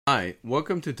Hi,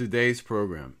 welcome to today's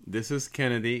program. This is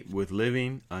Kennedy with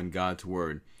Living on God's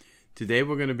Word. Today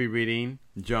we're going to be reading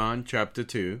John chapter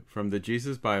 2 from the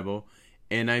Jesus Bible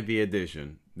NIV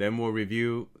edition. Then we'll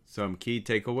review some key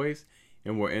takeaways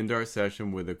and we'll end our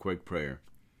session with a quick prayer.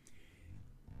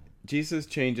 Jesus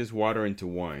changes water into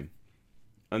wine.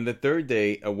 On the third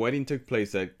day, a wedding took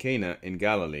place at Cana in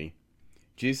Galilee.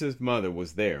 Jesus' mother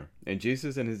was there, and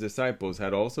Jesus and his disciples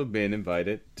had also been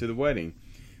invited to the wedding.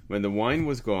 When the wine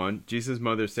was gone, Jesus'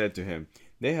 mother said to him,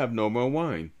 "They have no more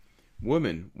wine."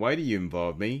 "Woman, why do you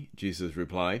involve me?" Jesus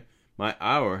replied. "My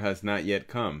hour has not yet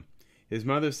come." His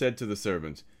mother said to the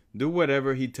servants, "Do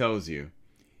whatever he tells you."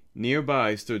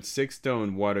 Nearby stood 6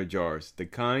 stone water jars, the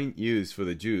kind used for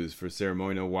the Jews for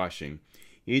ceremonial washing,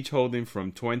 each holding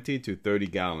from 20 to 30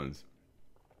 gallons.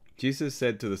 Jesus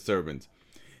said to the servants,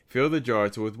 "Fill the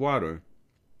jars with water."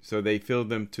 So they filled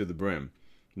them to the brim.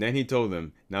 Then he told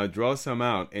them, "Now draw some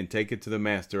out and take it to the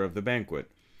master of the banquet."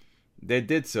 They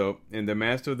did so, and the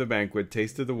master of the banquet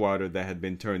tasted the water that had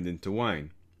been turned into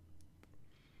wine.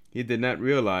 He did not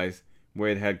realize where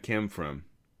it had come from,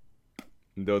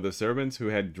 though the servants who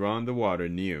had drawn the water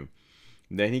knew.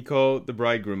 Then he called the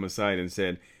bridegroom aside and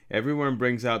said, "Everyone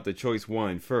brings out the choice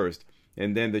wine first,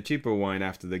 and then the cheaper wine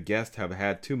after the guests have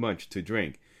had too much to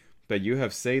drink. But you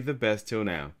have saved the best till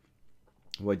now."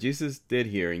 What Jesus did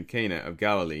here in Cana of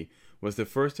Galilee was the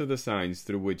first of the signs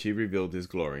through which he revealed his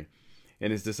glory,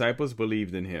 and his disciples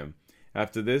believed in him.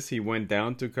 After this he went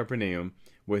down to Capernaum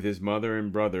with his mother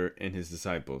and brother and his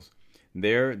disciples.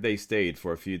 There they stayed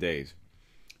for a few days.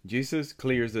 Jesus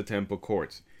clears the temple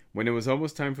courts. When it was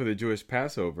almost time for the Jewish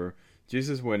Passover,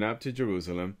 Jesus went up to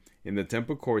Jerusalem. In the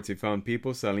temple courts he found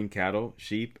people selling cattle,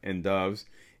 sheep, and doves,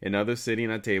 and others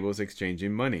sitting at tables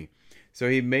exchanging money. So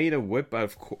he made a whip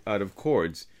out of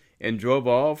cords and drove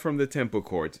all from the temple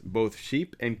courts, both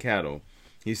sheep and cattle.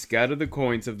 He scattered the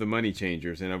coins of the money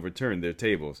changers and overturned their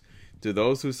tables. To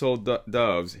those who sold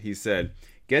doves, he said,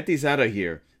 "Get these out of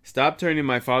here. Stop turning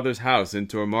my Father's house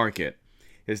into a market."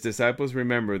 His disciples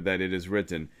remembered that it is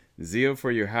written, "Zeal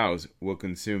for your house will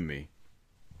consume me."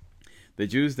 The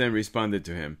Jews then responded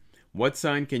to him, "What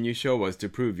sign can you show us to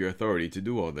prove your authority to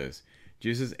do all this?"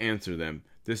 Jesus answered them,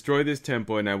 "Destroy this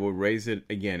temple, and I will raise it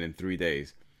again in 3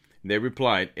 days." They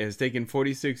replied, "It has taken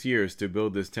 46 years to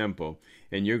build this temple,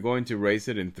 and you're going to raise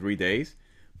it in 3 days?"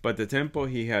 But the temple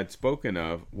he had spoken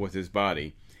of was his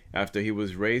body. After he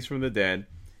was raised from the dead,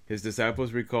 his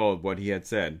disciples recalled what he had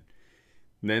said.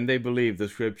 Then they believed the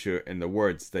scripture and the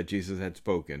words that Jesus had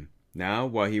spoken. Now,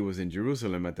 while he was in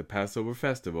Jerusalem at the Passover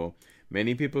festival,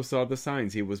 many people saw the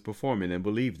signs he was performing and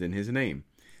believed in his name.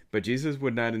 But Jesus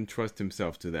would not entrust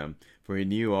himself to them, for he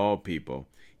knew all people.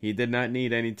 He did not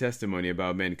need any testimony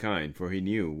about mankind, for he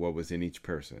knew what was in each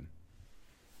person.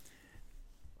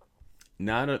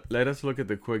 Now let us look at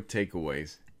the quick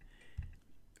takeaways.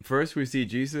 First, we see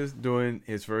Jesus doing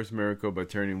his first miracle by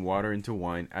turning water into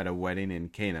wine at a wedding in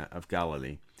Cana of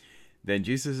Galilee. Then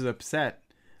Jesus is upset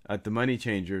at the money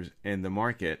changers in the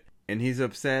market, and he's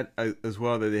upset as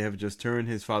well that they have just turned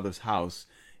his Father's house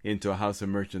into a house of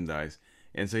merchandise.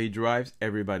 And so he drives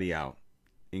everybody out,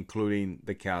 including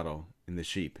the cattle and the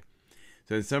sheep.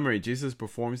 So in summary, Jesus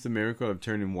performs the miracle of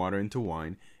turning water into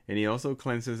wine, and he also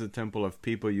cleanses the temple of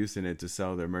people using it to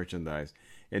sell their merchandise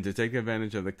and to take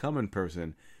advantage of the common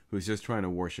person who's just trying to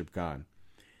worship God.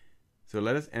 So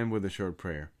let us end with a short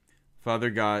prayer.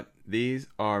 Father God, these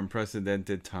are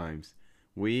unprecedented times.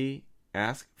 We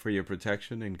ask for your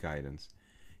protection and guidance.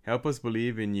 Help us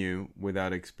believe in you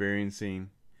without experiencing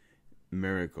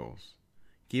miracles.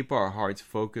 Keep our hearts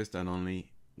focused on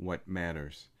only what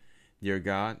matters. Dear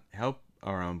God, help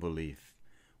our unbelief.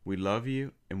 We love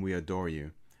you and we adore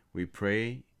you. We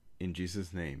pray in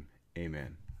Jesus' name.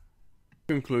 Amen.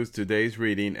 This concludes today's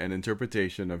reading and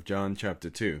interpretation of John chapter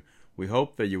 2. We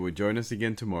hope that you will join us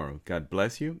again tomorrow. God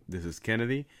bless you. This is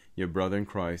Kennedy, your brother in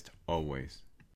Christ, always.